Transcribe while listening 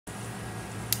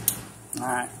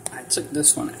Alright, I took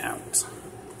this one out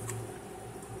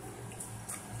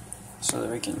so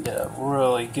that we can get a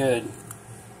really good,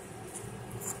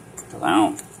 because I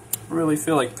don't really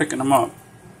feel like picking them up,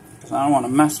 because I don't want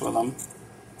to mess with them,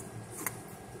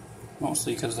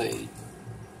 mostly because they're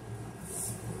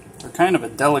kind of a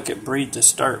delicate breed to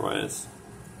start with.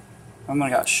 One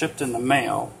got shipped in the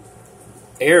mail,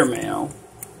 air mail,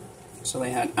 so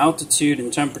they had altitude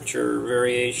and temperature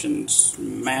variations,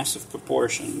 massive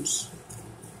proportions.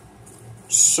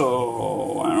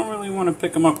 So I don't really want to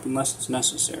pick them up unless it's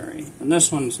necessary. And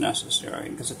this one's necessary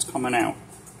because it's coming out.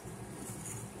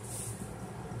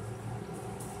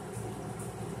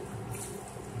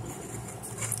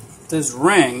 This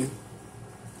ring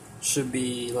should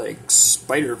be like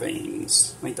spider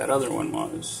veins, like that other one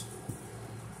was.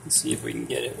 Let's see if we can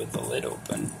get it with the lid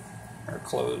open or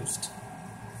closed.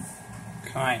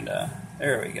 Kinda.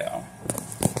 There we go.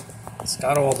 It's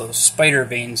got all those spider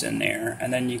veins in there,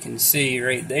 and then you can see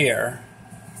right there,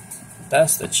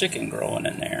 that's the chicken growing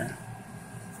in there.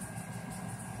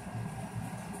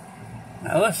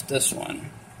 I left this one.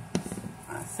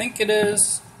 I think it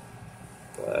is,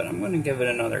 but I'm going to give it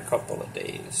another couple of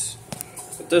days.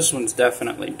 But this one's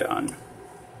definitely done.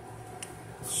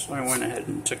 So I went ahead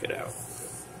and took it out.